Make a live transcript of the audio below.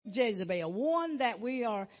Jezebel, one that we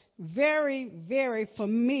are very, very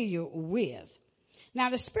familiar with. Now,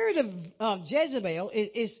 the spirit of Jezebel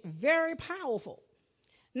is very powerful.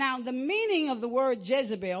 Now, the meaning of the word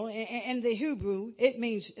Jezebel in the Hebrew, it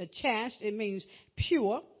means chaste, it means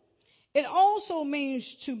pure. It also means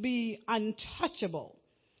to be untouchable.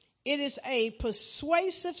 It is a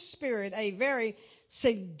persuasive spirit, a very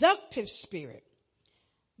seductive spirit.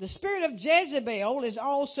 The spirit of Jezebel is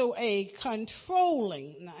also a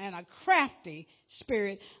controlling and a crafty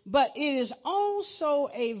spirit, but it is also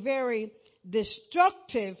a very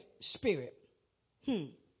destructive spirit.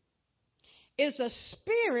 It's a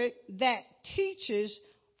spirit that teaches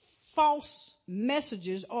false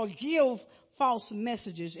messages or give false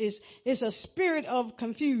messages. It's a spirit of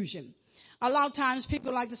confusion. A lot of times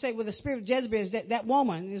people like to say, well, the spirit of Jezebel is that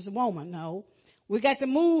woman is a woman. No. We got to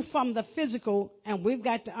move from the physical, and we've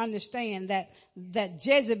got to understand that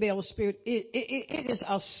Jezebel spirit, it is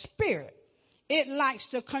a spirit. It likes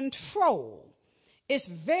to control. It's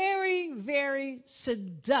very, very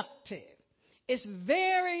seductive. It's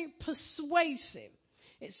very persuasive.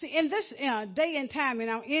 See, in this day and time, in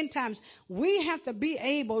our end times, we have to be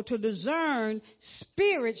able to discern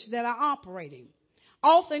spirits that are operating.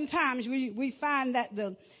 Oftentimes, we find that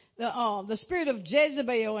the spirit of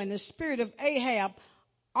Jezebel and the spirit of Ahab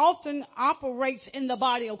often operates in the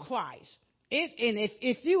body of Christ. And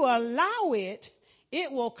if you allow it, it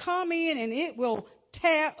will come in and it will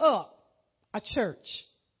tear up a church.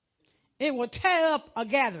 It will tear up a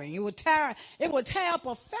gathering. It will tear up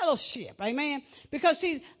a fellowship. Amen. Because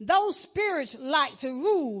see, those spirits like to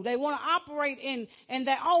rule. They want to operate in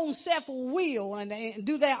their own self-will and they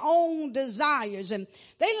do their own desires. And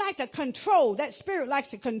they like to control. That spirit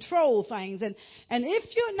likes to control things. And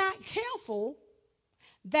if you're not careful,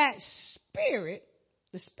 that spirit,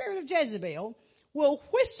 the spirit of Jezebel, will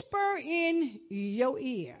whisper in your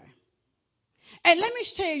ear. And let me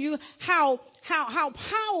tell you how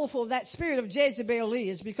powerful that spirit of Jezebel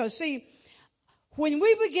is. Because, see, when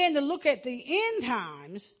we begin to look at the end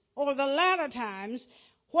times or the latter times,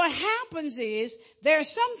 what happens is there are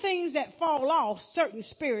some things that fall off, certain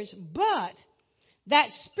spirits, but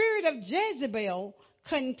that spirit of Jezebel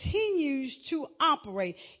continues to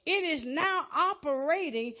operate. It is now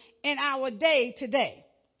operating in our day today.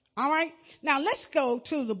 All right? Now, let's go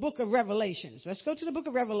to the book of Revelations. Let's go to the book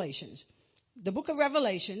of Revelations. The book of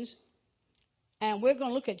Revelations, and we're going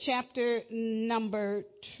to look at chapter number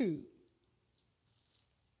 2.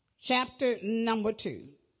 Chapter number 2.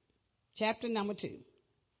 Chapter number 2.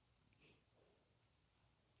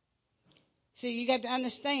 See, you got to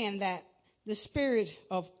understand that the spirit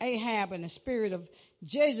of Ahab and the spirit of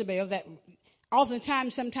Jezebel, that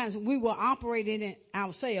oftentimes, sometimes we will operate in it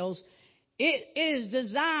ourselves, it is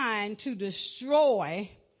designed to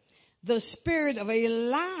destroy the spirit of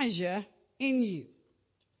Elijah in you.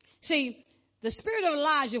 See, the spirit of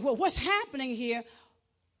Elijah, what's happening here,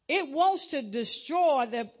 it wants to destroy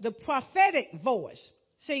the prophetic voice.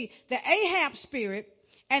 See, the Ahab spirit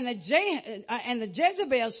and the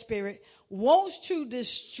Jezebel spirit wants to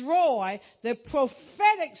destroy the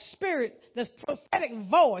prophetic spirit, the prophetic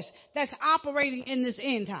voice that's operating in this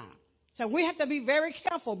end time. So we have to be very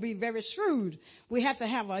careful, be very shrewd. We have to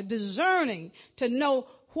have a discerning to know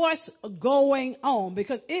what's going on,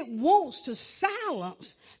 because it wants to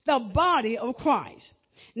silence the body of Christ.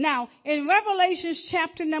 Now, in Revelation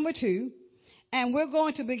chapter number 2, and we're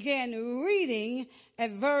going to begin reading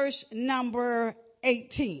at verse number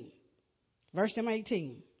 18. Verse number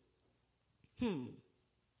 18.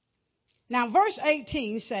 Now, verse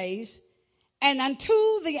 18 says, "And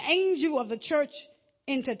unto the angel of the church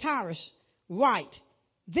in Tyrus write,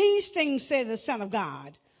 These things saith the Son of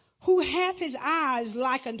God, who hath his eyes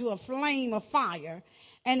like unto a flame of fire,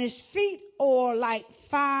 and his feet are like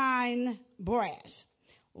fine brass."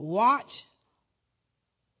 Watch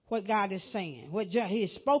what God is saying, what he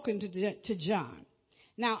has spoken to John.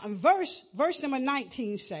 Now, in verse number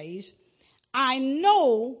 19 says, "I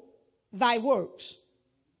know thy works,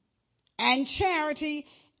 and charity,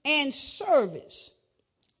 and service,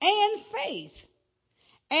 and faith,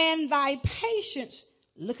 and thy patience,"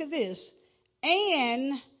 look at this,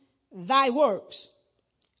 "and thy works,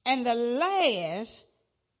 and the last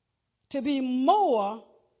to be more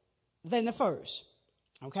than the first."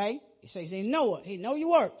 Okay? He says he know it. He know your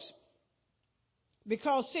works.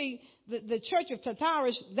 Because, see, the church of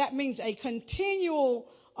Tyrus, that means a continual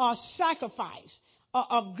sacrifice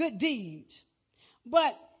of good deeds.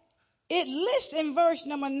 But it lists in verse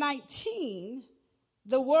number 19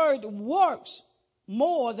 the word works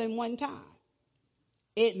more than one time.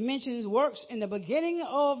 It mentions works in the beginning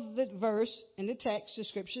of the verse, in the text, the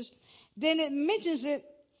scriptures. Then it mentions it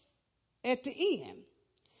at the end,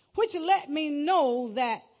 which let me know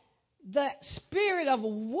that the spirit of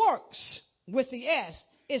works with the S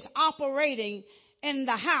is operating in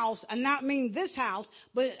the house, and not mean this house,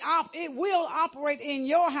 but it will operate in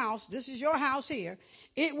your house. This is your house here.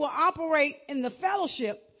 It will operate in the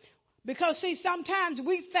fellowship because, see, sometimes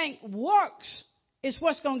we think works is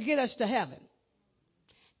what's going to get us to heaven.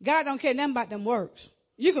 God don't care nothing about them works.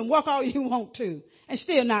 You can work all you want to and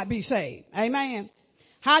still not be saved. Amen.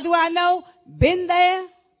 How do I know? Been there,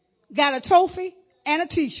 got a trophy and a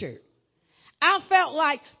T-shirt. I felt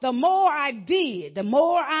like the more I did, the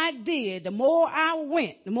more I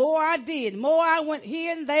went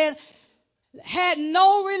here and there, had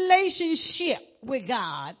no relationship with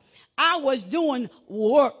God. I was doing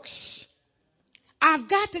works. I've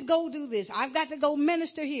got to go do this. I've got to go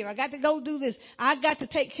minister here. I got to go do this. I've got to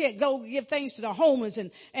take care, go give things to the homeless,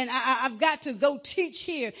 and I've got to go teach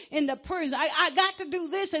here in the prison. I got to do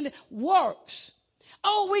this and works.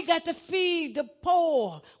 Oh, we got to feed the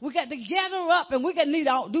poor. We got to gather up, and we got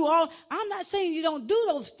to do all. I'm not saying you don't do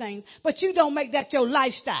those things, but you don't make that your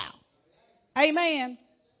lifestyle. Amen.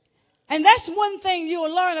 And that's one thing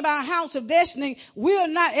you'll learn about House of Destiny. We're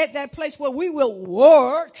not at that place where we will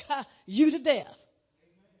work you to death.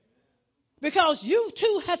 Because you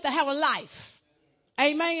too have to have a life.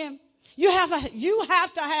 Amen. You have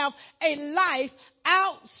to have a life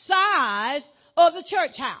outside of the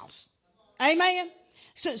church house. Amen.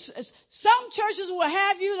 So, some churches will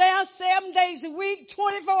have you there 7 days a week,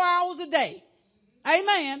 24 hours a day.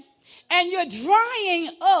 Amen. And you're drying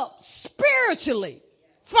up spiritually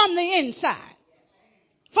from the inside.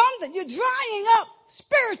 You're drying up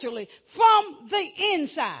spiritually from the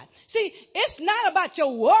inside. See, it's not about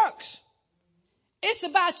your works. It's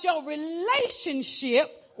about your relationship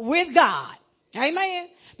with God. Amen.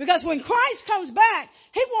 Because when Christ comes back,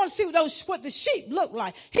 he wants to see what the sheep look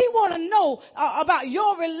like. He wants to know about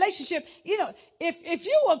your relationship. You know, if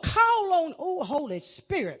you will call on, Holy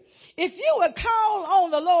Spirit, if you would call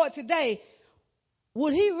on the Lord today,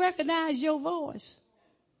 would he recognize your voice?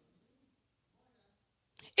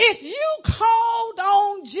 If you called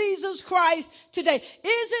on Jesus Christ today, is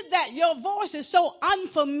it that your voice is so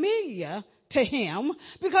unfamiliar to him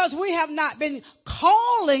because we have not been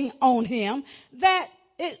calling on him that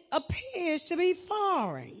it appears to be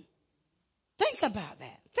foreign? Think about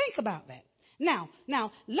that. Now,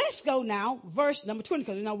 let's go now, verse number 20,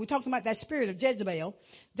 because we're talking about that spirit of Jezebel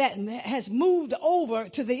that has moved over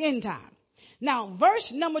to the end time. Now, verse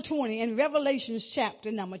number 20 in Revelation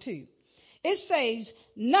chapter number 2, it says,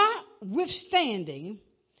 notwithstanding,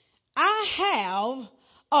 I have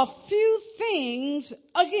a few things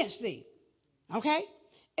against thee. Okay?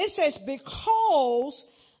 It says, because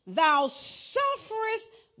thou sufferest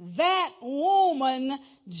that woman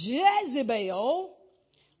Jezebel,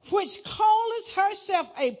 which calleth herself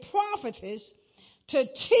a prophetess, to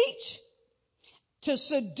teach, to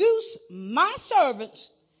seduce my servants,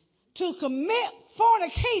 to commit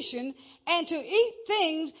fornication, and to eat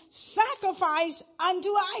things sacrificed unto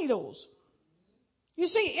idols. You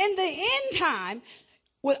see, in the end time,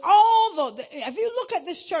 with all if you look at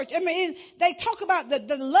this church, I mean, they talk about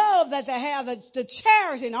the love that they have, the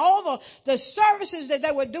charity, and all the services that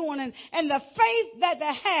they were doing, and the faith that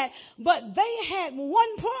they had. But they had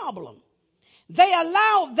one problem. They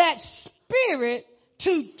allowed that spirit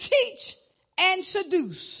to teach and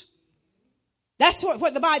seduce. That's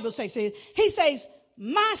what the Bible says. He says,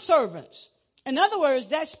 my servants. In other words,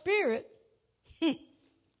 that spirit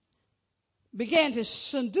began to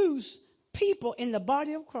seduce people in the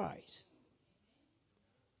body of Christ.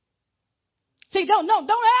 See, don't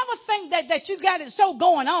ever think that you got it so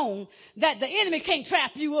going on that the enemy can't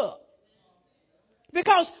trap you up.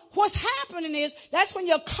 Because what's happening is that's when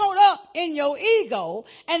you're caught up in your ego,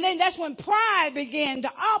 and then that's when pride began to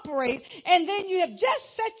operate, and then you have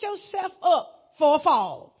just set yourself up for a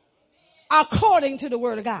fall, according to the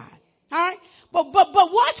word of God. All right? But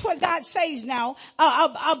watch what God says now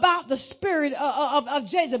about the spirit of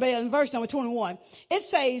Jezebel in verse number 21. It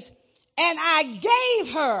says, and I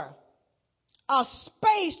gave her a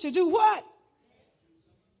space to do what?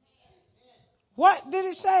 What did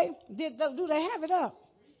it say? Do they have it up?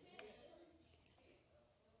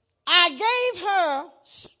 I gave her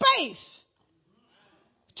space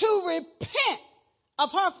to repent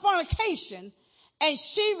of her fornication, and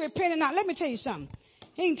she repented not. Let me tell you something.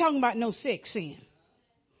 He ain't talking about no sex sin.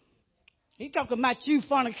 He's talking about you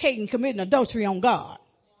fornicating, committing adultery on God.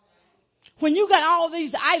 When you got all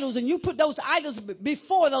these idols and you put those idols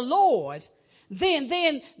before the Lord,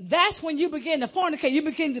 then that's when you begin to fornicate. You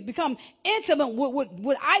begin to become intimate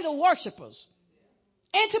with idol worshipers.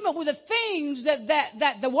 intimate with the things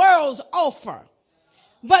that the world's offer.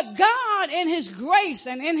 But God, in his grace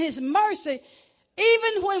and in his mercy,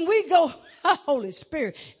 even when we go, Holy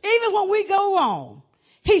Spirit, even when we go wrong,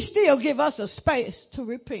 he still give us a space to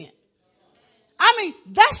repent. I mean,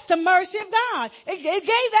 that's the mercy of God. It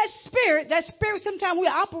gave that spirit sometimes we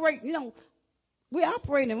operate, we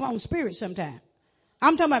operate in the wrong spirit sometimes.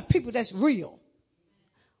 I'm talking about people that's real.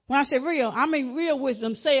 When I say real, I mean real with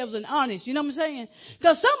themselves and honest. You know what I'm saying?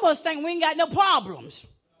 Because some of us think we ain't got no problems.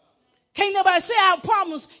 Can't nobody see our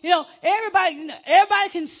problems. Everybody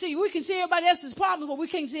can see. We can see everybody else's problems, but we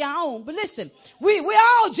can't see our own. But listen, we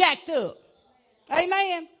all jacked up.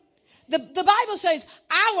 Amen. The Bible says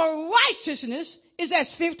our righteousness is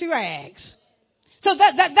as filthy rags. So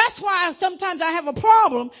that's why sometimes I have a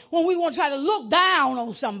problem when we want to try to look down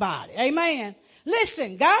on somebody. Amen.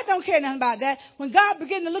 Listen, God don't care nothing about that. When God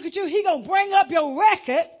begins to look at you, he going to bring up your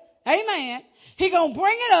record. Amen. He going to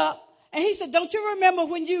bring it up. And he said, don't you remember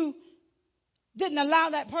when you didn't allow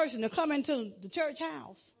that person to come into the church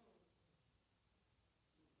house?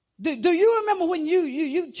 Do you remember when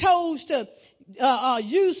you chose to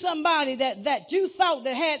use somebody that you thought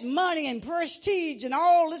that had money and prestige and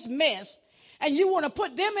all this mess, and you want to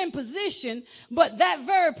put them in position, but that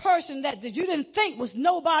very person that you didn't think was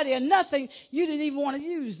nobody or nothing, you didn't even want to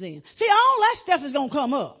use them? See, all that stuff is going to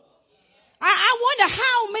come up. I wonder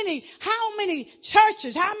how many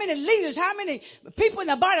churches, how many leaders, how many people in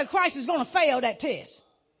the body of Christ is going to fail that test.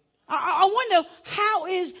 I wonder how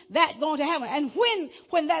is that going to happen. And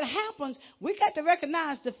when that happens, we got to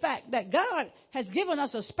recognize the fact that God has given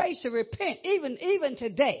us a space to repent even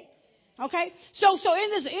today. Okay? So in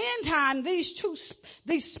this end time, these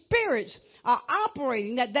spirits are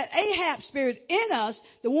operating, that Ahab spirit in us,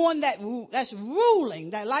 the one that's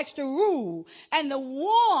ruling, that likes to rule, and the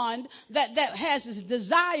one that has his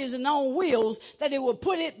desires and own wills, that it will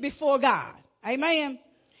put it before God. Amen.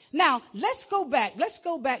 Now, let's go back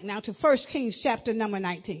now to 1 Kings chapter number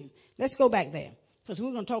 19. Let's go back there, because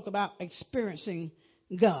we're going to talk about experiencing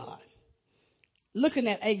God. Looking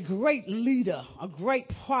at a great leader, a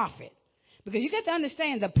great prophet. Because you got to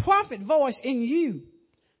understand the prophet voice in you,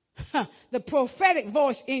 the prophetic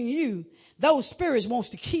voice in you, those spirits wants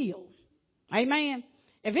to kill. Amen.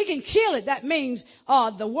 If he can kill it, that means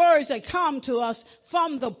the words that come to us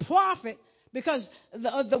from the prophet, because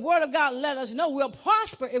the word of God let us know we'll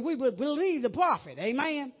prosper if we would believe the prophet.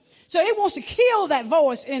 Amen. So it wants to kill that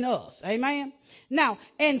voice in us. Amen. Now,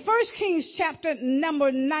 in 1 Kings chapter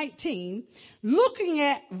number 19, looking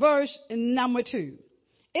at verse number 2,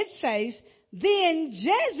 it says, then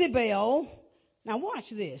Jezebel, now watch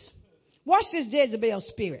this. Watch this Jezebel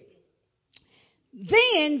spirit.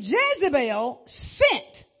 Then Jezebel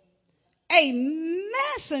sent a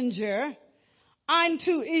messenger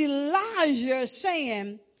unto Elijah,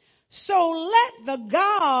 saying, so let the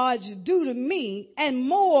gods do to me, and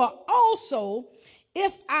more also,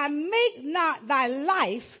 if I make not thy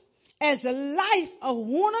life as the life of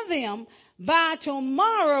one of them by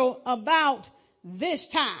tomorrow about this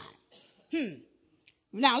time.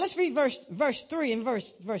 Now let's read verse 3 and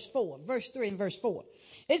verse 4. Verse 3 and verse 4.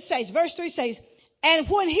 It says, verse 3 says, and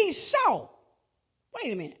when he saw,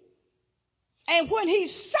 wait a minute. And when he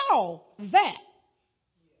saw that,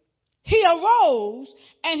 he arose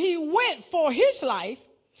and he went for his life,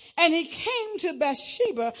 and he came to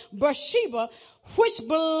Bathsheba, which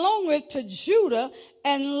belongeth to Judah,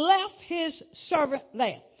 and left his servant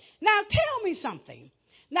there. Now tell me something.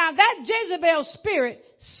 Now that Jezebel spirit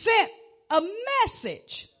sent a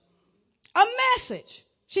message. A message.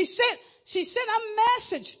 She sent a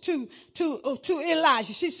message to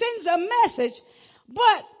Elijah. She sends a message,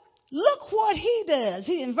 but look what he does.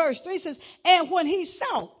 He in verse 3 says, and when he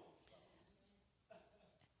saw,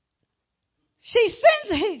 she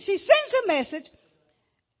sends a message,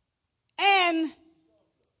 and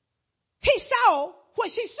he saw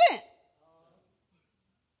what she sent.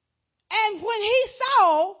 And when he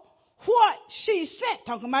saw what she sent,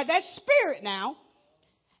 talking about that spirit now,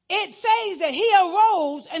 it says that he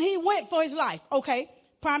arose and he went for his life. Okay,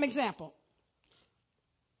 prime example.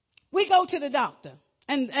 We go to the doctor,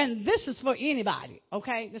 and this is for anybody,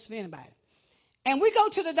 okay? This is for anybody. And we go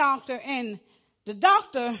to the doctor, and the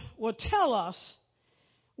doctor will tell us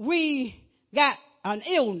we got an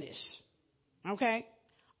illness, okay?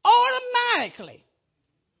 Automatically,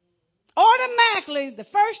 the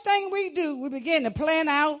first thing we do, we begin to plan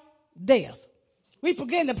our death. We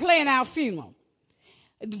begin to plan our funeral.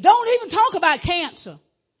 Don't even talk about cancer.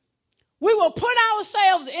 We will put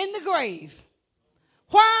ourselves in the grave.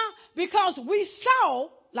 Why? Because we saw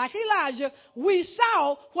like Elijah, we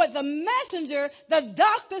saw what the messenger, the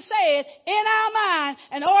doctor said in our mind,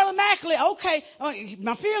 and automatically, okay,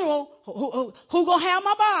 my funeral, who gonna have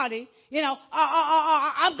my body? You know,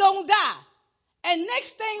 I'm gonna die. And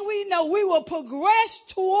next thing we know, we will progress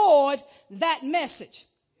toward that message.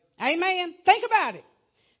 Amen. Think about it.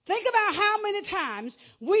 Think about how many times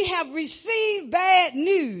we have received bad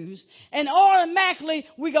news and automatically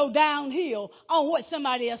we go downhill on what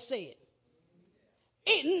somebody else said.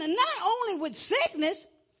 Not only with sickness,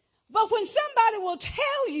 but when somebody will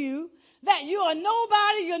tell you that you are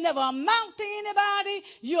nobody, you'll never amount to anybody,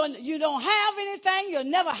 you don't have anything, you'll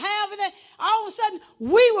never have anything, all of a sudden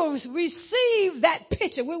we will receive that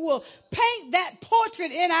picture. We will paint that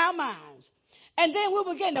portrait in our minds. And then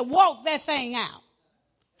we'll begin to walk that thing out.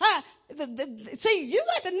 See, you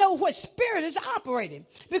got to know what spirit is operating.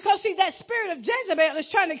 Because, see, that spirit of Jezebel is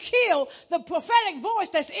trying to kill the prophetic voice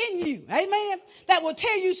that's in you. Amen? That will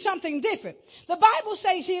tell you something different. The Bible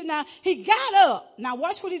says here now, he got up. Now,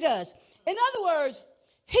 watch what he does. In other words,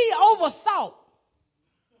 he overthought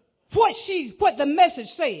what the message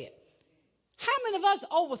said. How many of us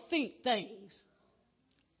overthink things?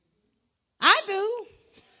 I do.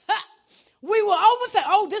 We will overthink,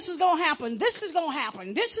 oh, this is going to happen, this is going to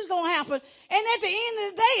happen, this is going to happen. And at the end of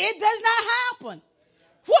the day, it does not happen.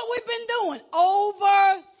 What we've been doing,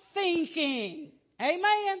 overthinking.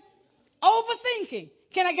 Amen? Overthinking.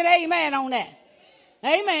 Can I get an amen on that?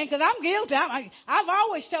 Amen, because I'm guilty. I've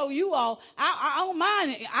always told you all, I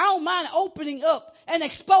don't mind opening up and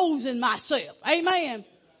exposing myself. Amen.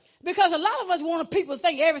 Because a lot of us want people to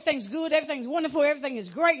think everything's good, everything's wonderful, everything is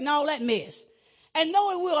great and all that mess. And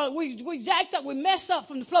knowing we jacked up, we messed up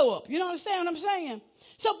from the flow up. You know understand what I'm saying?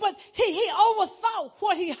 So, but he overthought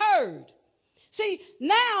what he heard. See,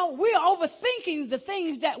 now we're overthinking the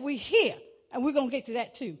things that we hear. And we're going to get to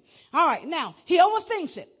that too. All right, now, he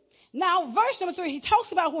overthinks it. Now, verse number 3, he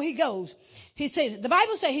talks about where he goes. He says, the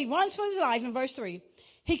Bible says he runs for his life in verse 3.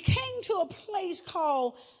 He came to a place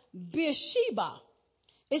called Beersheba.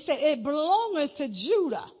 It said it belongeth to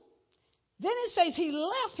Judah. Then it says he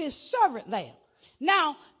left his servant there.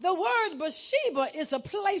 Now, the word Beersheba is a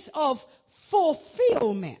place of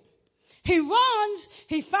fulfillment. He runs,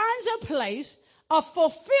 he finds a place of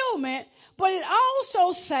fulfillment, but it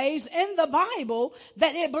also says in the Bible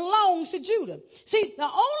that it belongs to Judah. See, the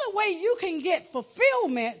only way you can get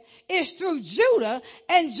fulfillment is through Judah,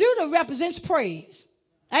 and Judah represents praise.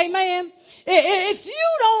 Amen. If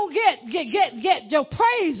you don't get your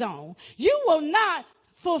praise on, you will not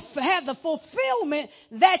have the fulfillment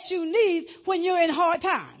that you need when you're in hard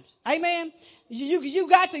times. Amen. You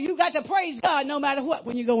got to praise God no matter what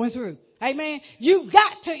when you're going through. Amen. You've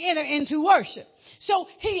got to enter into worship. So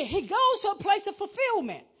he goes to a place of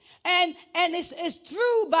fulfillment. And it's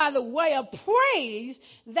through by the way of praise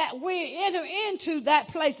that we enter into that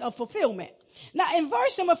place of fulfillment. Now in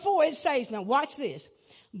verse number 4 it says, now watch this.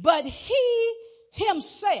 But he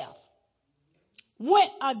himself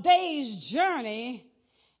went a day's journey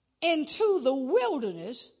into the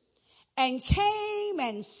wilderness and came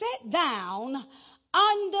and sat down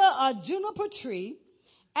under a juniper tree,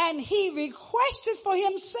 and he requested for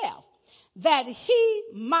himself that he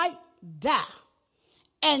might die,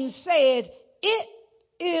 and said, it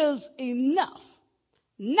is enough.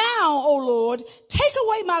 Now, O Lord, take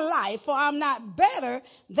away my life, for I'm not better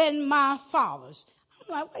than my fathers.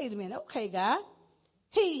 I'm like, wait a minute, okay, God.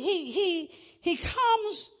 He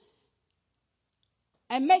comes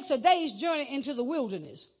and makes a day's journey into the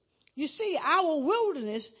wilderness. You see, our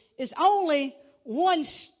wilderness is only one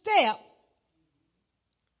step.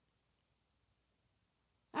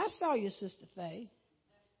 I saw you, Sister Faye.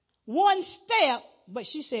 One step, but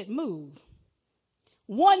she said move.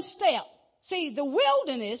 One step. See, the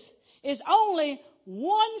wilderness is only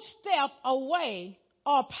one step away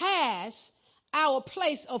or past our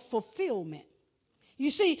place of fulfillment.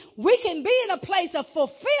 You see, we can be in a place of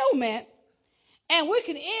fulfillment, and we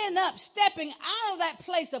can end up stepping out of that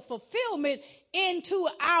place of fulfillment into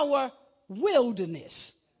our wilderness.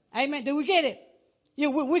 Amen. Do we get it?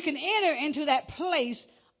 We can enter into that place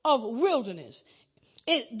of wilderness.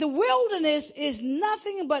 The wilderness is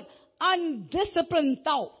nothing but undisciplined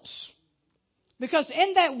thoughts. Because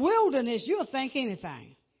in that wilderness, you'll think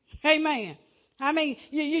anything. Amen. I mean,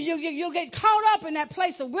 you'll get caught up in that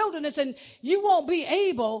place of wilderness, and you won't be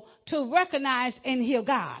able to recognize and hear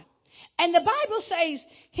God. And the Bible says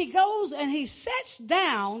he goes and he sits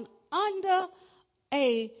down under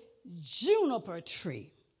a juniper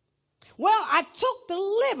tree. Well, I took the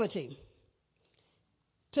liberty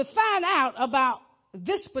to find out about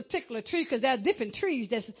this particular tree, because there are different trees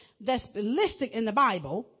that's listed in the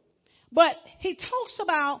Bible. But he talks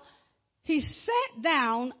about he sat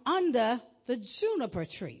down under the juniper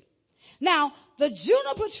tree. Now, the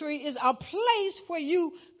juniper tree is a place where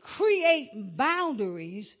you create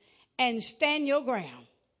boundaries and stand your ground.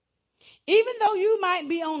 Even though you might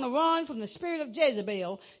be on the run from the spirit of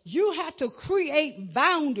Jezebel, you have to create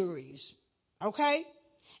boundaries, okay?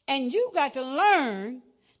 And you got to learn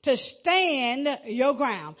to stand your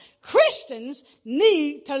ground. Christians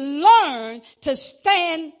need to learn to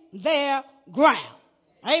stand their ground.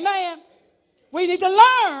 Amen. We need to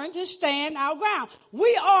learn to stand our ground.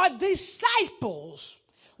 We are disciples.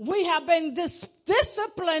 We have been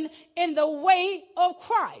disciplined in the way of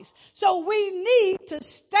Christ. So we need to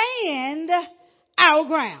stand our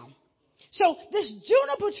ground. So this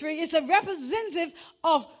juniper tree is a representative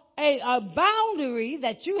of a boundary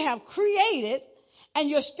that you have created, and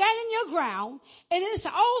you're standing your ground. And it's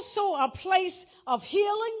also a place of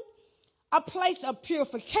healing, a place of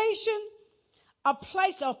purification, a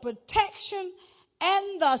place of protection,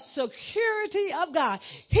 and the security of God.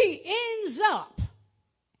 He ends up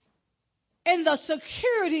in the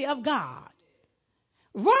security of God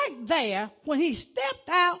right there when he stepped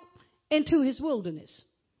out into his wilderness.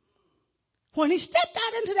 When he stepped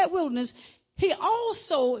out into that wilderness, he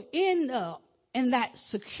also ended up in that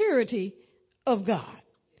security of God.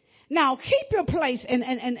 Now, keep your place in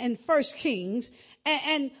 1 Kings.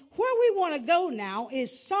 And where we want to go now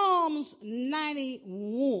is Psalms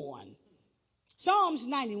 91. Psalms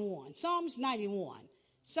 91. Psalms 91.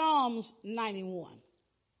 Psalms 91.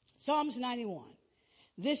 Psalms 91.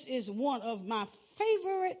 This is one of my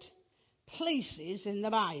favorite places in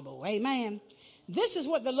the Bible. Amen. This is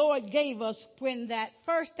what the Lord gave us when that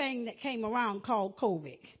first thing that came around called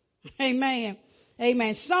COVID. Amen.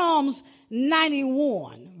 Amen. Psalms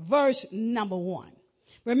 91, verse number 1.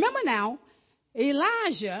 Remember now,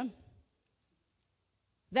 Elijah,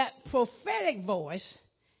 that prophetic voice,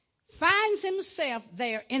 finds himself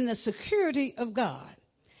there in the security of God.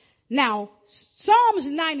 Now, Psalms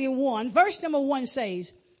 91, verse number 1 says,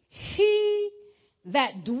 he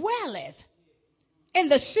that dwelleth in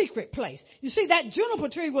the secret place. You see, that juniper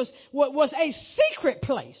tree was a secret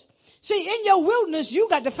place. See, in your wilderness, you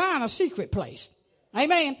got to find a secret place.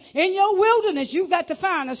 Amen. In your wilderness, you've got to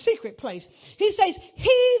find a secret place. He says,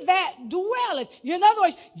 he that dwelleth. In other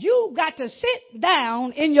words, you got to sit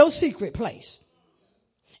down in your secret place.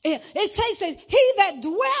 It says, he that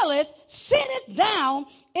dwelleth sitteth down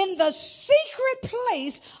in the secret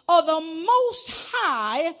place of the Most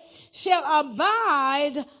High shall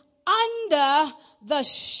abide under the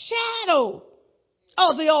shadow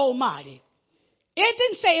of the Almighty. It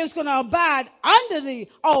didn't say it was going to abide under the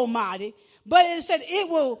Almighty, but it said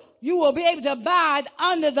you will be able to abide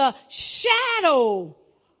under the shadow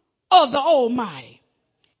of the Almighty.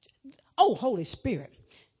 Oh, Holy Spirit.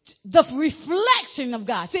 The reflection of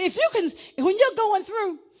God. See, if you can, when you're going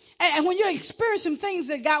through and when you're experiencing things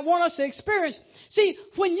that God wants us to experience, see,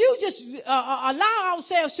 when you just allow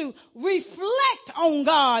ourselves to reflect on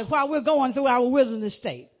God while we're going through our wilderness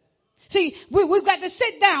state. See, we've got to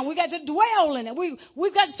sit down. We've got to dwell in it.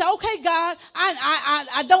 We've got to say, okay, God,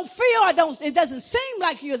 I don't feel, it doesn't seem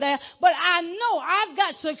like you're there, but I know I've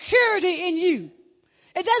got security in you.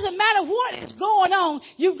 It doesn't matter what is going on.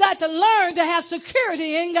 You've got to learn to have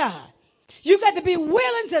security in God. You've got to be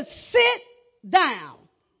willing to sit down.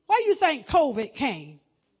 Why do you think COVID came?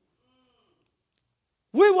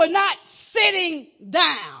 We were not sitting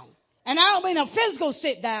down. And I don't mean a physical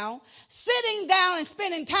sit down. Sitting down and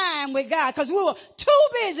spending time with God, because we were too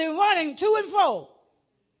busy running to and fro.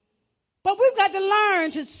 But we've got to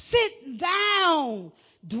learn to sit down,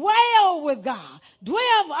 dwell with God,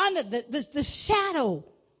 dwell under the shadow,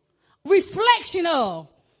 reflection of.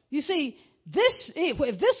 You see,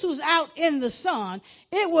 if this was out in the sun,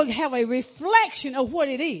 it would have a reflection of what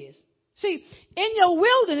it is. See, in your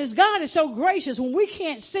wilderness, God is so gracious. When we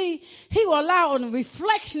can't see, he will allow a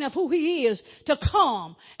reflection of who he is to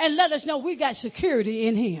come and let us know we got security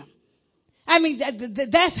in him. I mean,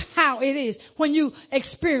 that's how it is when you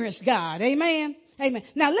experience God. Amen. Amen.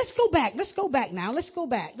 Now, let's go back. Let's go back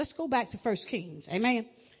to 1 Kings. Amen.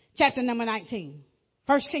 Chapter number 19.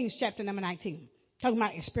 1 Kings chapter number 19. Talking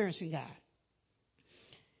about experiencing God.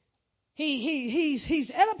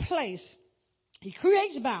 He's at a place. He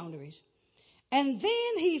creates boundaries. And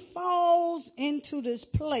then he falls into this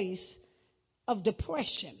place of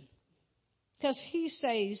depression. Because he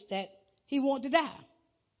says that he wants to die.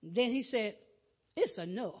 Then he said, it's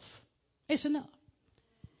enough. It's enough.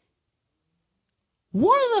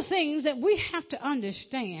 One of the things that we have to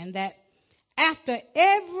understand that after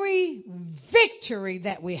every victory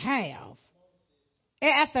that we have,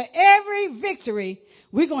 After every victory,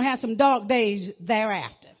 we're going to have some dark days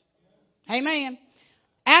thereafter. Amen.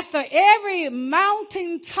 After every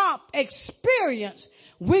mountaintop experience,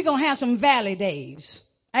 we're going to have some valley days.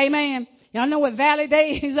 Amen. Y'all know what valley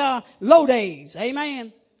days are? Low days.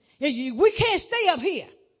 Amen. We can't stay up here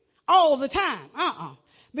all the time.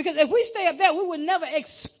 Because if we stay up there, we would never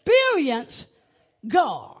experience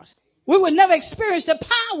God. We would never experience the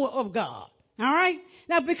power of God. All right?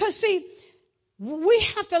 Now, because, see, we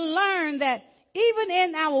have to learn that even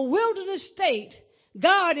in our wilderness state,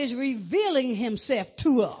 God is revealing himself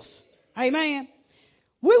to us. Amen.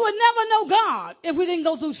 We would never know God if we didn't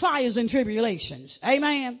go through trials and tribulations.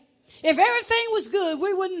 Amen. If everything was good,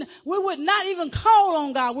 we would not even call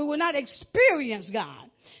on God. We would not experience God.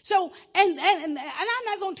 So, and I'm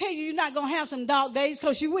not going to tell you you're not going to have some dark days,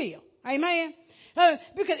 because you will. Amen.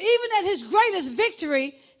 Because even at his greatest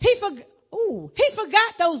victory, he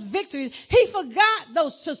forgot those victories. He forgot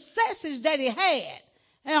those successes that he had.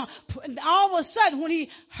 Now, all of a sudden, when he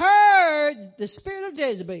heard the spirit of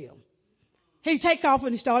Jezebel, he take off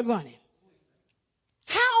and he started running.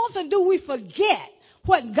 How often do we forget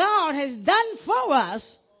what God has done for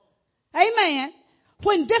us? Amen.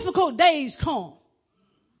 When difficult days come.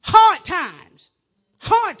 Hard times.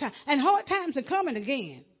 And hard times are coming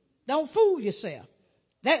again. Don't fool yourself.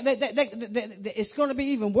 It's going to be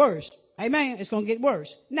even worse. Amen. It's going to get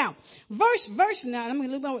worse. Now, verse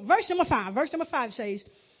number 5. Verse number 5 says,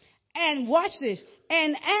 and watch this.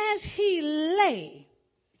 And as he lay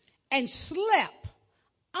and slept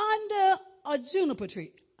under a juniper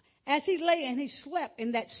tree, as he lay and he slept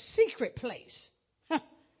in that secret place,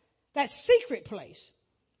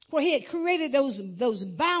 where he had created those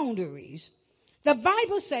boundaries, the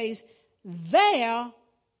Bible says, there,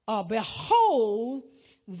 behold,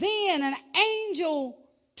 then an angel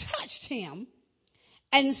touched him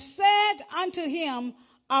and said unto him,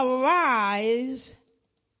 arise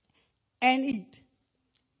and eat.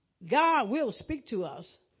 God will speak to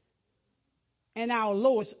us in our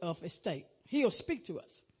lowest of estate. He'll speak to us.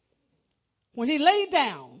 When he laid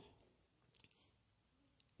down,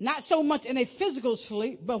 not so much in a physical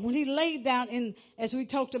sleep, but when he laid down in, as we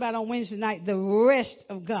talked about on Wednesday night, the rest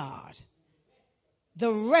of God.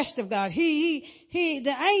 The rest of God. The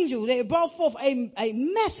angel, they brought forth a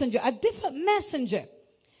messenger, a different messenger.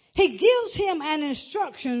 He gives him an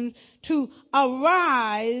instruction to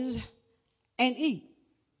arise and eat.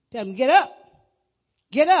 Tell him, get up.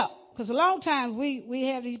 Get up. Because a lot of times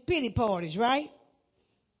we have these pity parties, right?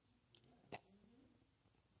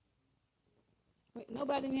 Wait,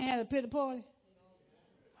 nobody in here had a pity party?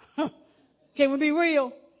 Can we be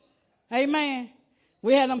real? Amen.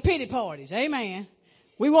 We had them pity parties. Amen.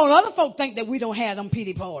 We want other folk to think that we don't have them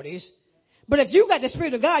pity parties. But if you got the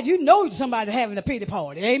Spirit of God, you know somebody's having a pity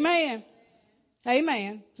party. Amen.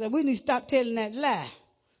 Amen. So we need to stop telling that lie.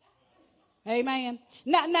 Amen.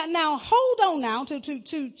 Now hold on now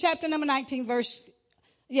to chapter number 19,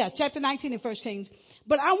 chapter 19 in 1 Kings.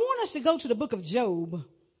 But I want us to go to the book of Job.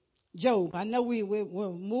 Job. I know we're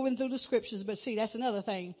moving through the scriptures, but see, that's another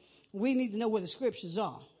thing. We need to know where the scriptures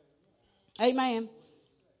are. Amen.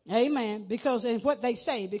 Amen. Because it's what they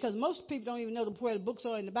say. Because most people don't even know where the books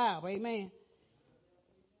are in the Bible. Amen.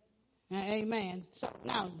 Amen. So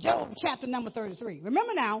now, Job chapter number 33.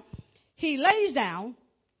 Remember now, he lays down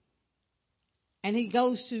and he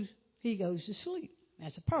goes to sleep.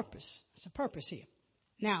 That's a purpose. That's a purpose here.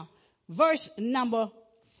 Now, verse number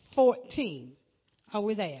 14. Are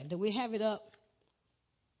we there? Do we have it up?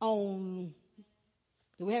 Do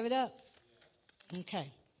we have it up?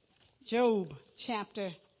 Okay. Job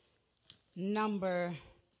chapter number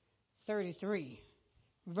 33,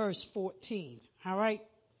 verse 14. All right?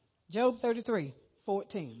 Job 33,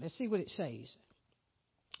 14. Let's see what it says.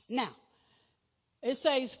 Now, it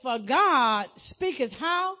says, for God speaketh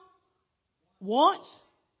how? Once.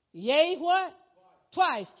 Yea, what?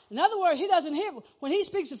 Twice. In other words, he doesn't hear. When he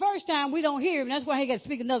speaks the first time, we don't hear him. That's why he got to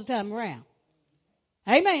speak another time around.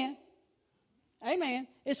 Amen. Amen.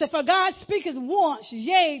 It said, for God speaketh once,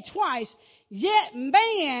 yea, twice, yet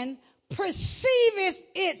man perceiveth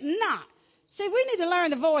it not. See, we need to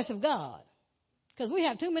learn the voice of God, because we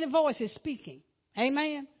have too many voices speaking.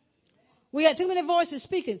 Amen. We got too many voices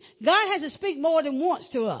speaking. God has to speak more than once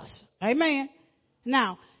to us. Amen.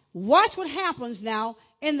 Now, watch what happens now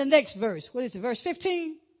in the next verse. What is it? Verse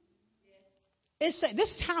 15? It says, this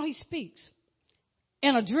is how he speaks.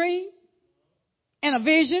 In a dream, in a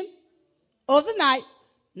vision, or the night.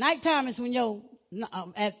 Nighttime is when you're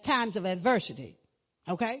at times of adversity.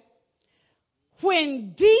 Okay?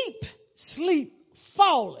 When deep sleep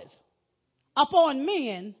falleth upon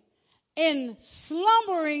men in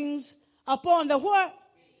slumberings upon the what?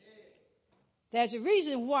 There's a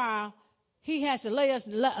reason why he has to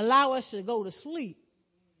allow us to go to sleep.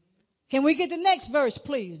 Can we get the next verse,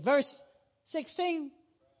 please? Verse 16.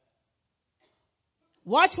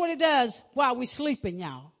 Watch what it does while we're sleeping,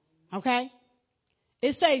 y'all. Okay?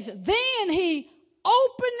 It says, then he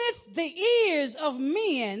openeth the ears of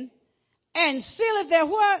men and sealeth their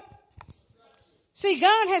what? See,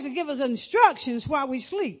 God has to give us instructions while we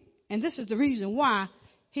sleep. And this is the reason why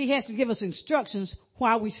he has to give us instructions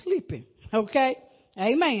while we're sleeping. Okay?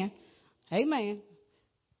 Amen. Amen.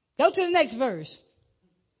 Go to the next verse.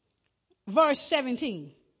 Verse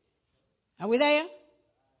 17. Are we there?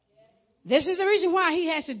 This is the reason why he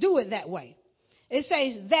has to do it that way. It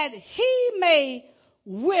says that he may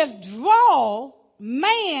withdraw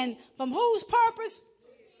man from whose purpose?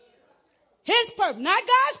 His purpose, not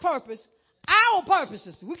God's purpose. Our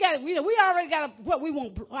purposes. We already got what we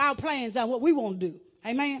want, our plans on what we want to do.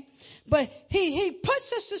 Amen. But he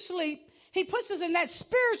puts us to sleep. He puts us in that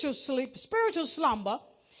spiritual sleep, spiritual slumber.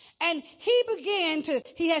 And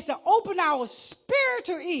he has to open our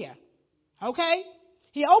spiritual ear. Okay?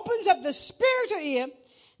 He opens up the spiritual ear.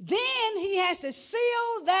 Then he has to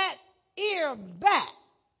seal that ear back.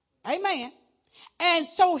 Amen. And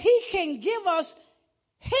so he can give us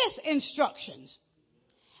his instructions.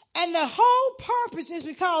 And the whole purpose is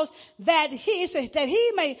because that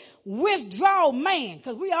he may withdraw man.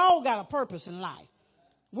 Because we all got a purpose in life.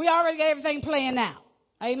 We already got everything planned out.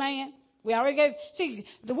 Amen. See,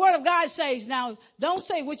 the word of God says, now, don't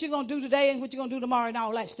say what you're going to do today and what you're going to do tomorrow and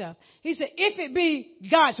all that stuff. He said, if it be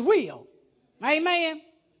God's will. Amen.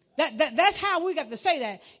 That's how we got to say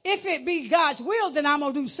that. If it be God's will, then I'm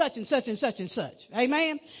going to do such and such and such and such.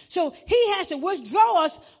 Amen. So he has to withdraw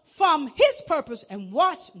us from his purpose. And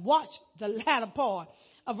watch the latter part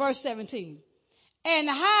of verse 17. And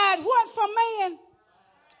hide what from man?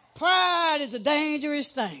 Pride is a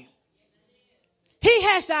dangerous thing. He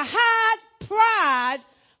has to hide pride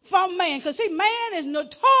from man. Because see, man is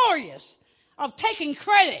notorious of taking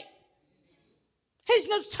credit. He's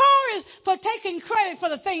notorious for taking credit for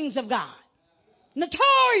the things of God.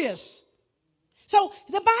 Notorious. So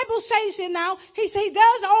the Bible says here now, he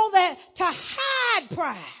does all that to hide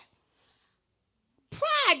pride.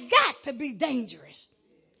 Pride got to be dangerous.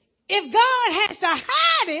 If God has to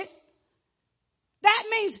hide it, that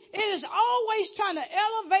means it is always trying to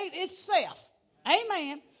elevate itself.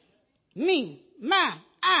 Amen. Me,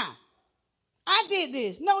 I did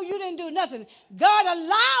this. No, you didn't do nothing. God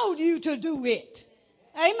allowed you to do it.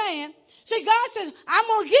 Amen. See, God says, I'm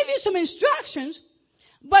going to give you some instructions,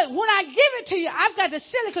 but when I give it to you, I've got to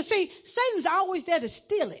seal it. Because see, Satan's always there to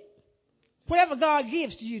steal it. Whatever God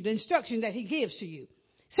gives to you, the instruction that he gives to you.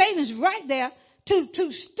 Satan's right there to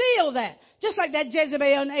steal that. Just like that Jezebel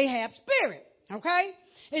and Ahab spirit. Okay?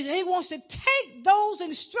 He wants to take those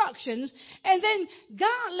instructions, and then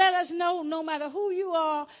God let us know no matter who you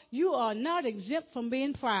are not exempt from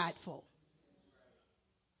being prideful.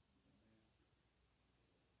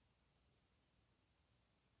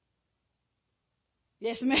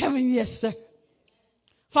 Yes, ma'am, and yes, sir.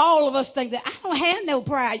 For all of us think that I don't have no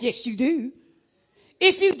pride. Yes, you do.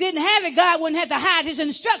 If you didn't have it, God wouldn't have to hide his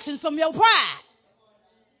instructions from your pride.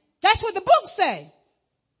 That's what the book says.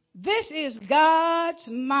 This is God's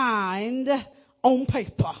mind on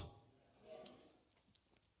paper.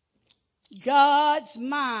 God's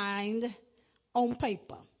mind on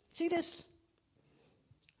paper. See this?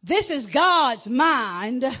 This is God's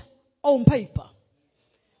mind on paper.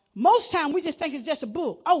 Most time we just think it's just a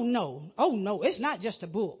book. Oh no, it's not just a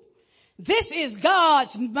book. This is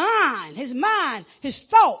God's mind, his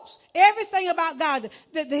thoughts, everything about God,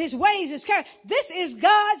 his ways, his character. This is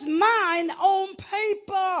God's mind on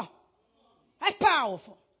paper. That's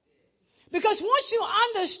powerful. Because once you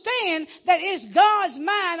understand that it's God's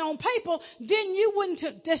mind on paper, then you wouldn't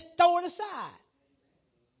just throw it aside.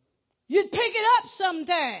 You'd pick it up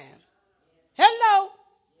sometime. Hello.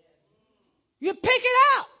 You pick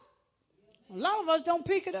it up. A lot of us don't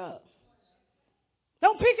pick it up.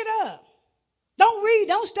 Don't pick it up. Don't read.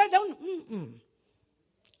 Don't study.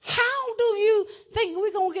 How do you think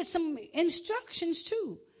we're going to get some instructions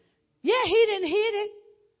too? Yeah, he didn't hit it.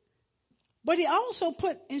 But he also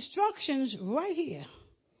put instructions right here.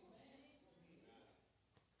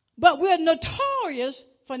 But we're notorious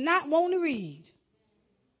for not wanting to read.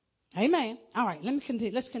 Amen. All right, let me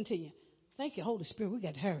continue. Let's continue. Thank you, Holy Spirit. We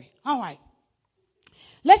got to hurry. All right.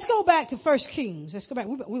 Let's go back to 1 Kings. Let's go back.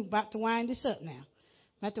 We're about to wind this up now.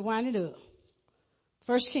 About to wind it up.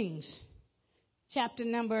 1 Kings, chapter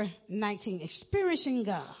number 19. Experiencing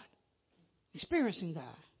God. Experiencing God.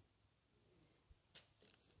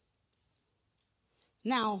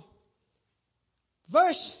 Now,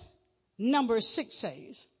 Verse number 6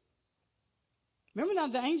 says, remember now,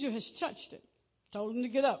 the angel has touched it, told him to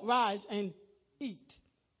get up, rise, and eat.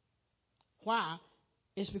 Why?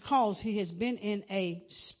 It's because he has been in a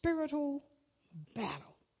spiritual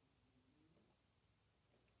battle.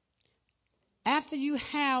 After you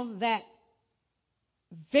have that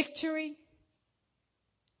victory,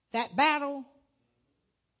 that battle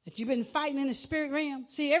that you've been fighting in the spirit realm.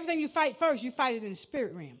 See, everything you fight first, you fight it in the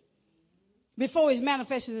spirit realm before it's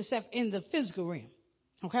manifesting itself in the physical realm.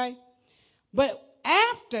 Okay? But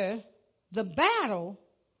after the battle,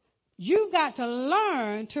 you've got to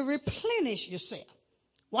learn to replenish yourself.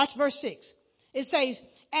 Watch verse 6. It says,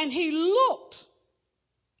 and he looked,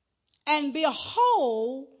 and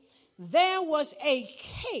behold, there was a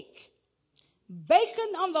cake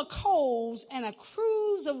baking on the coals and a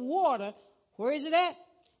cruse of water. Where is it at?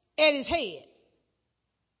 At his head.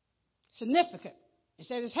 Significant. It's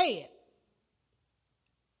at his head.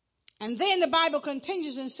 And then the Bible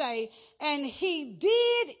continues and say, and he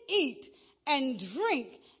did eat and drink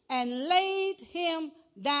and laid him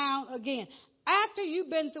down again. After you've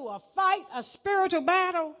been through a fight, a spiritual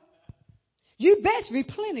battle, you best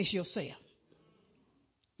replenish yourself.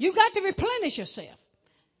 You've got to replenish yourself.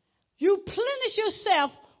 You plenish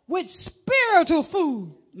yourself with spiritual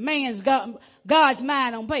food, God's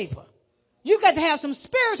mind on paper. You've got to have some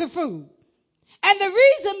spiritual food. And the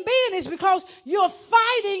reason being is because you're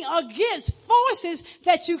fighting against forces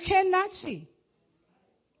that you cannot see.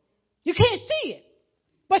 You can't see it,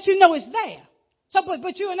 but you know it's there. So,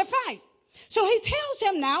 but you're in a fight. So he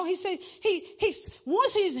tells him now, he said,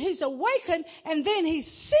 once he's awakened and then he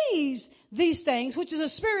sees these things, which is a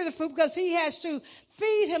spirit of food, because he has to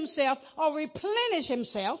feed himself or replenish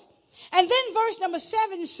himself. And then verse number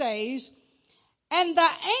 7 says, and the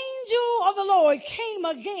angel of the Lord came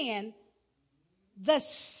again the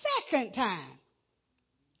second time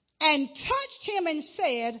and touched him and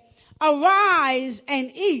said, arise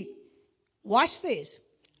and eat. Watch this.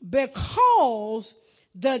 Because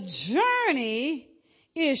the journey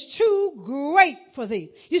is too great for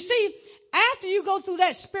thee. You see, after you go through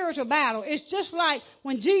that spiritual battle, it's just like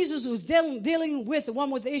when Jesus was dealing with the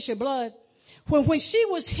one with the issue of blood. When she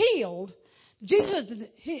was healed, Jesus,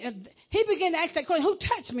 he began to ask that question, who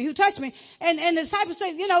touched me? Who touched me? And the disciples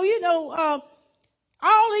said,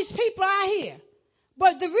 all these people are here.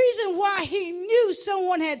 But the reason why he knew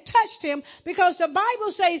someone had touched him, because the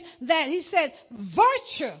Bible says that he said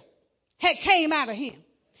virtue had came out of him.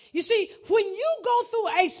 You see, when you go through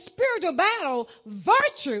a spiritual battle,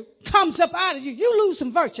 virtue comes up out of you. You lose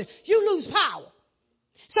some virtue. You lose power.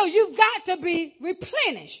 So you've got to be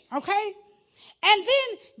replenished, okay? And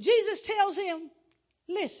then Jesus tells him,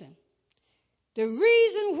 listen, the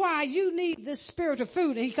reason why you need this spiritual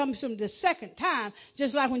food, and he comes to him the second time,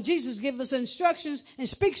 just like when Jesus gives us instructions and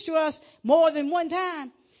speaks to us more than one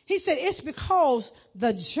time, he said it's because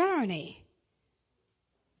the journey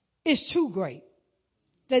is too great.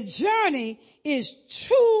 The journey is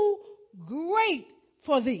too great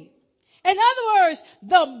for thee. In other words,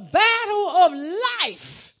 the battle of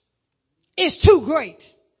life is too great.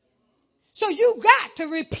 So you got to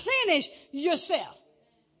replenish yourself.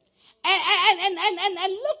 And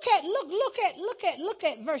look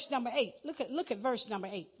at verse number 8. Look at verse number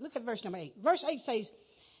 8. Look at verse number 8. Verse 8 says,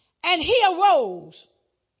 and he arose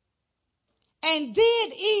and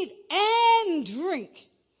did eat and drink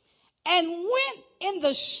and went in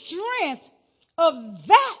the strength of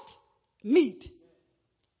that meat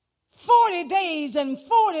 40 days and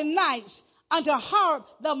 40 nights unto Horeb,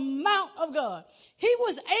 the mount of God. He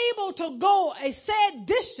was able to go a sad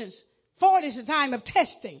distance. 40 is the time of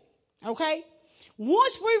testing. Okay?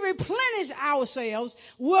 Once we replenish ourselves,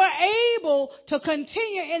 we're able to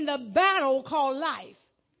continue in the battle called life.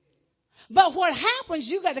 But what happens,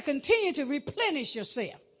 you got to continue to replenish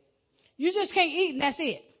yourself. You just can't eat and that's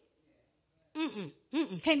it.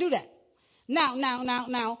 Can't do that.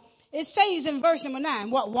 Now, it says in verse number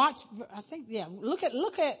 9,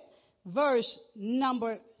 look at verse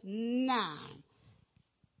number 9,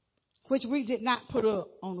 which we did not put up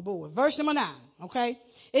on the board. Verse number 9, okay?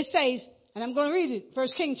 It says, and I'm going to read it, 1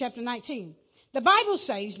 Kings chapter 19. The Bible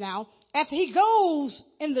says now, after he goes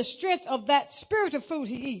in the strength of that spiritual food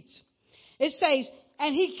he eats, it says,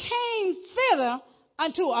 and he came thither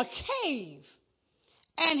unto a cave,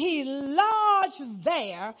 and he lodged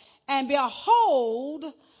there, and behold,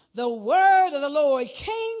 the word of the Lord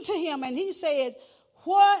came to him, and he said,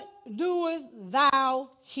 what doest thou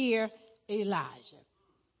here, Elijah?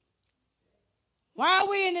 Why are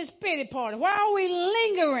we in this pity party? Why are we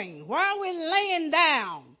lingering? Why are we laying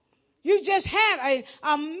down? You just had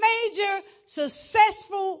a major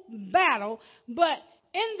successful battle, but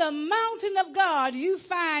in the mountain of God, you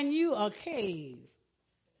find you a cave.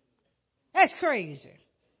 That's crazy.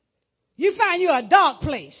 You find you a dark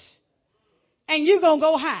place, and you're going to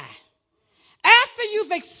go high. After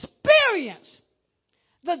you've experienced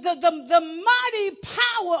the mighty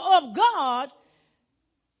power of God,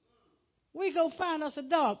 we go find us a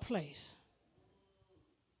dark place.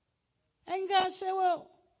 And God said, well,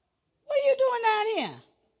 what are you doing down here?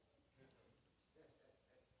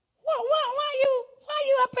 Why are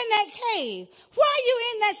you up in that cave? Why are you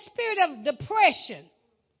in that spirit of depression?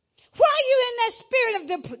 Why are you in that spirit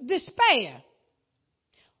of despair?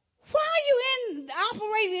 Why are you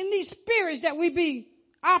operating in these spirits that we be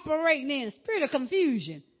operating in? Spirit of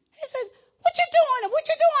confusion. He said, what you doing? What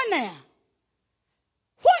you doing now?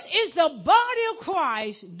 What is the body of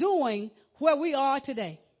Christ doing where we are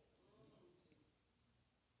today?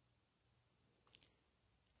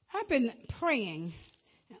 I've been praying,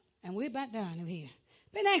 and we're about down in here.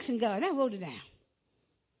 Been asking God, and I wrote it down.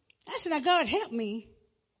 I said, now God, help me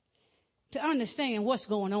to understand what's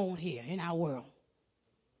going on here in our world,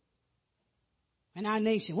 in our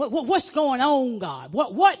nation. What's going on, God?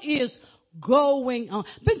 What is going on?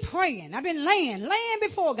 Been praying. I've been laying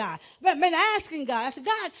before God. Been asking God. I said,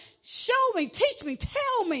 God, show me, teach me,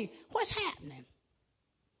 tell me what's happening.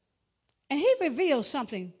 And he revealed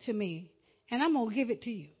something to me, and I'm going to give it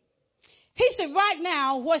to you. He said, right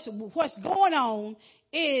now, what's going on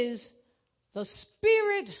is the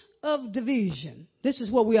spirit of division. This is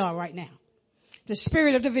where we are right now. The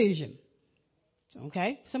spirit of division.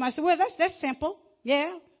 Okay? Somebody said, well, that's simple.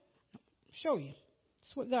 Yeah. I'll show you.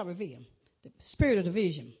 That's what God revealed. The spirit of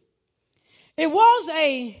division. It was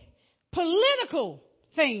a political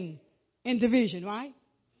thing in division, right?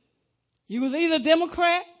 You was either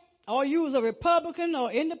Democrat or you was a Republican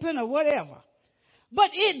or independent or whatever.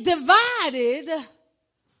 But it divided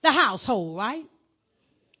the household, right?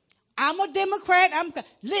 I'm a Democrat.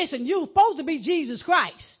 Listen, you're supposed to be Jesus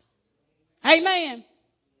Christ. Amen.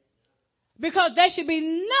 Because there should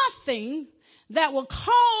be nothing that will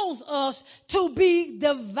cause us to be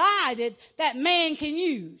divided that man can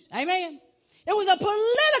use. Amen. It was a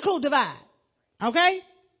political divide. Okay?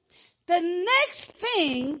 The next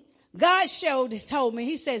thing God told me,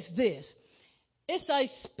 he says this. It's a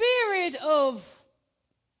spirit of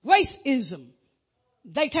racism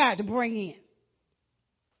they tried to bring in.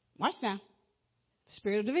 Watch now.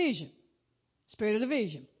 Spirit of division. Spirit of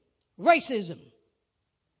division. Racism.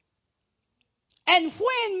 And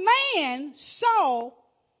when man saw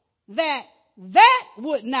that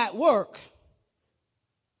would not work,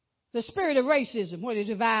 the spirit of racism, where they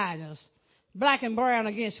divide us, black and brown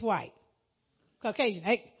against white, Caucasian.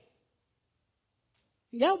 Hey,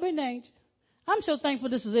 y'all been named. I'm so thankful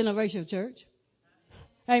this is interracial church.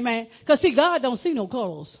 Amen. Because, see, God don't see no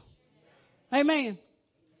colors. Amen.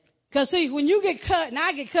 Because, see, when you get cut and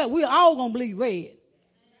I get cut, we're all going to bleed red.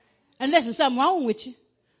 Unless there's something wrong with you.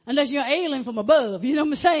 Unless you're an alien from above. You know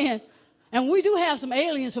what I'm saying? And we do have some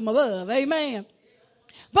aliens from above. Amen.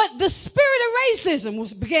 But the spirit of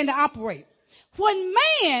racism began to operate. When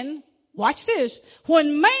man, watch this,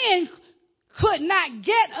 when man could not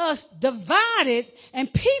get us divided and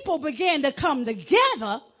people began to come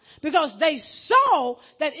together, because they saw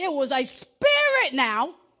that it was a spirit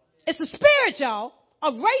now. It's a spirit, y'all,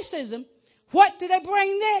 of racism. What did they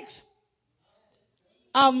bring next?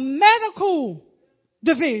 A medical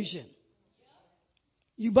division.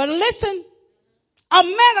 You better listen. A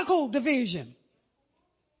medical division.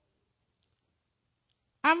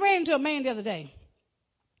 I ran into a man the other day.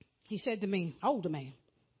 He said to me, older man.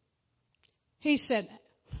 He said,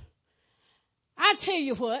 I tell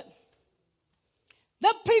you what.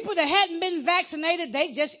 The people that hadn't been vaccinated,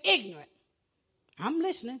 they just ignorant. I'm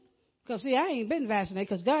listening. Because, see, I ain't been vaccinated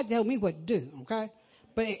because God told me what to do, okay?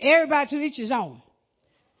 But everybody to each his own.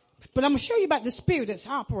 But I'm going to show you about the spirit that's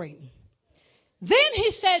operating. Then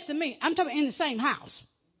he said to me, I'm talking in the same house.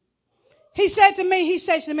 He said to me, he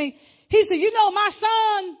said, you know, my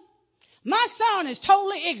son is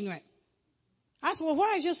totally ignorant. I said, well,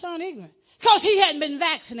 why is your son ignorant? Because he hadn't been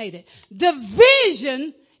vaccinated.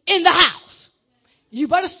 Division in the house. You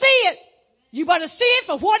better see it. You better see it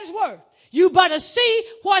for what it's worth. You better see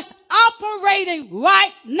what's operating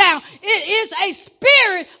right now. It is a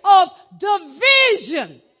spirit of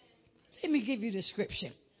division. Let me give you the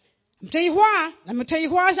scripture. I'm tell you why. I'm going to tell you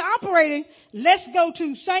why it's operating. Let's go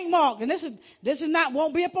to St. Mark. And this is not,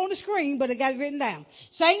 won't be up on the screen, but I got it written down.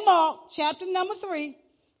 St. Mark, chapter number 3.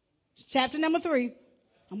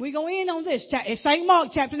 And we're going to end on this. St.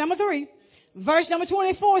 Mark, chapter number 3, verse number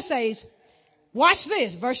 24 says, Watch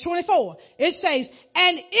this, verse 24. It says,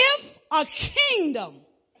 and if a kingdom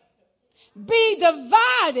be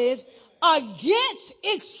divided against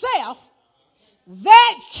itself,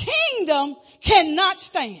 that kingdom cannot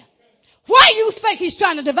stand. Why do you think he's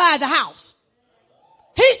trying to divide the house?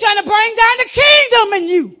 He's trying to bring down the kingdom in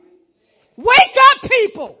you. Wake up,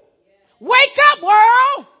 people. Wake up,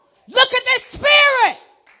 world. Look at this spirit.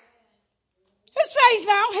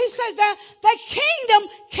 He says that the kingdom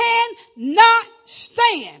cannot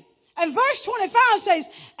stand. And verse 25 says,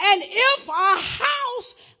 and if a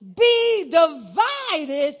house be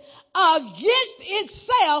divided against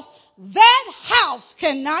itself, that house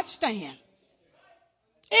cannot stand.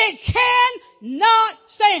 It cannot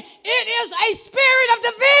stand. It is a spirit of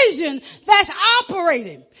division that's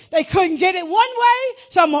operating. They couldn't get it one way,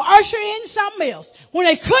 so I'm going to usher in something else. When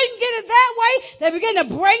they couldn't get it that way, they began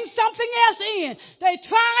to bring something else in. They're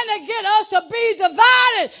trying to get us to be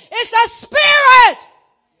divided. It's a spirit.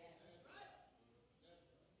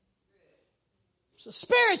 It's a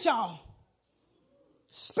spirit, y'all.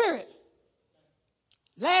 Spirit.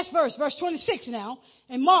 Last verse, verse 26 now.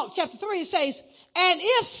 In Mark chapter 3 it says, and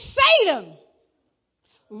if Satan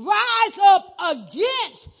rise up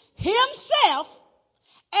against himself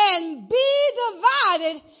and be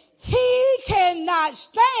divided, he cannot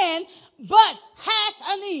stand, but hath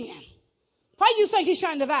an end. Why do you think he's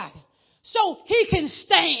trying to divide it? So he can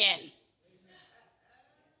stand.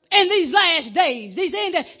 In these last days, these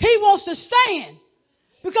end days, he wants to stand.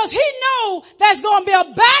 Because he knows there's going to be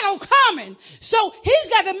a battle coming. So he's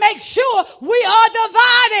got to make sure we are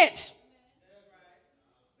divided.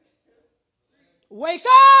 Wake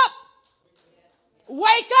up.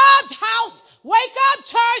 Wake up, house. Wake up,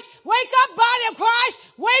 church. Wake up, body of Christ.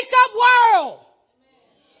 Wake up, world.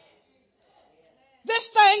 This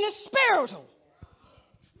thing is spiritual.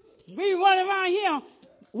 We running around here,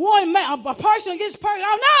 one man, a person against a person.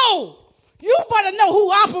 Oh no! You better know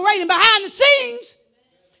who operating behind the scenes.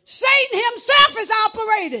 Satan himself is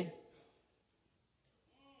operating.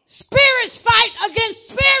 Spirits fight against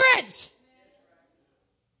spirits.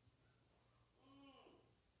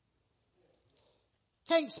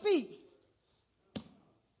 Can't speak.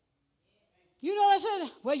 You know what I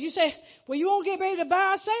said? Well, you say, well, you won't get ready to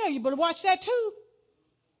buy or sell. You better watch that too.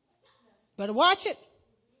 Better watch it.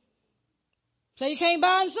 Say you can't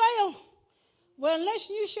buy and sell. Well, unless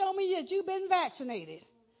you show me that you've been vaccinated,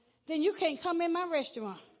 then you can't come in my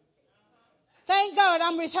restaurant. Thank God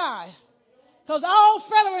I'm retired. Because all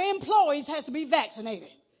federal employees has to be vaccinated.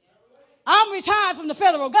 I'm retired from the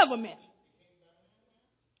federal government.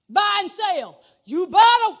 Buy and sell. You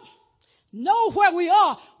better know where we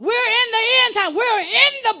are. We're in the end time. We're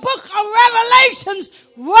in the book of Revelations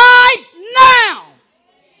right now.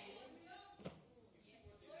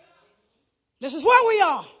 This is where we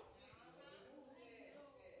are.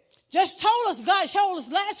 God told us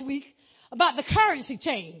last week about the currency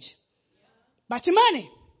change. About your money.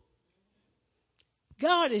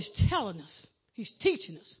 God is telling us. He's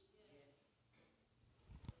teaching us.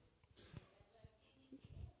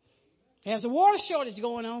 There's a water shortage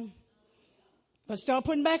going on. But start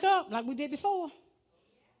putting back up like we did before.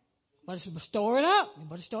 But store it up. You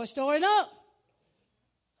better start storing up.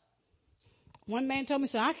 One man told me,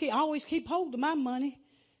 I always keep hold of my money.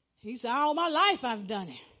 He said, all my life I've done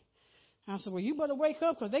it. I said, well, you better wake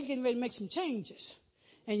up because they're getting ready to make some changes.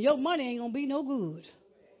 And your money ain't going to be no good.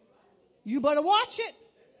 You better watch it.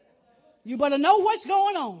 You better know what's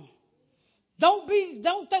going on. Don't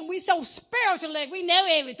think we so spiritual like we know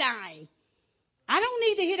everything. I don't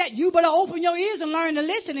need to hear that. You better open your ears and learn to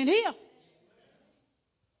listen and hear.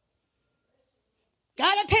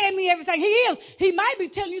 God will tell me everything he is. He might be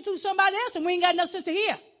telling you through somebody else and we ain't got no sense to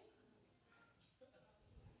hear.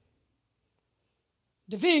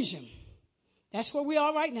 Division. That's where we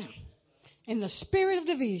are right now. In the spirit of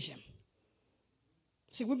division.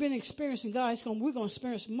 See, we've been experiencing God. We're going to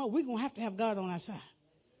experience more. We're going to have God on our side.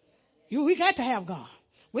 We got to have God.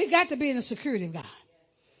 We got to be in the security of God.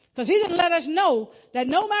 Because he didn't let us know that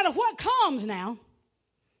no matter what comes now,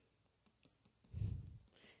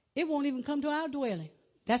 it won't even come to our dwelling.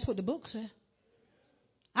 That's what the book said.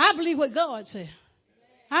 I believe what God said.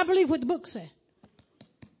 I believe what the book said.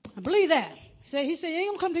 I believe that. He said, it ain't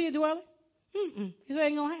going to come to your dwelling. He said, it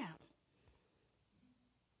ain't going to happen.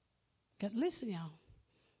 Got to listen, y'all.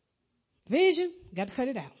 Vision, got to cut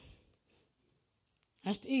it out.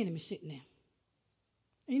 That's the enemy sitting there.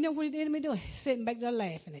 And you know what the enemy doing? He's sitting back there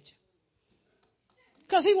laughing at you.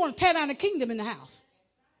 Because he want to tear down the kingdom in the house.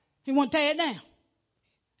 He want to tear it down.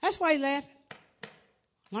 That's why he's laughing.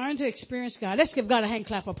 Learn to experience God. Let's give God a hand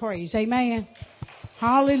clap of praise. Amen.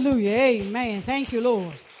 Hallelujah. Amen. Thank you,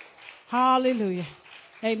 Lord. Hallelujah.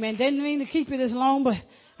 Amen. Didn't mean to keep it as long, but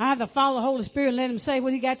I have to follow the Holy Spirit and let him say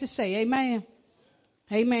what he got to say. Amen.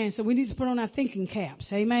 Amen. So we need to put on our thinking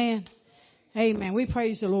caps. Amen. Amen. We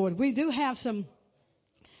praise the Lord. We do have some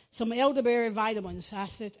elderberry vitamins. I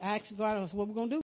asked God, what we're going to do.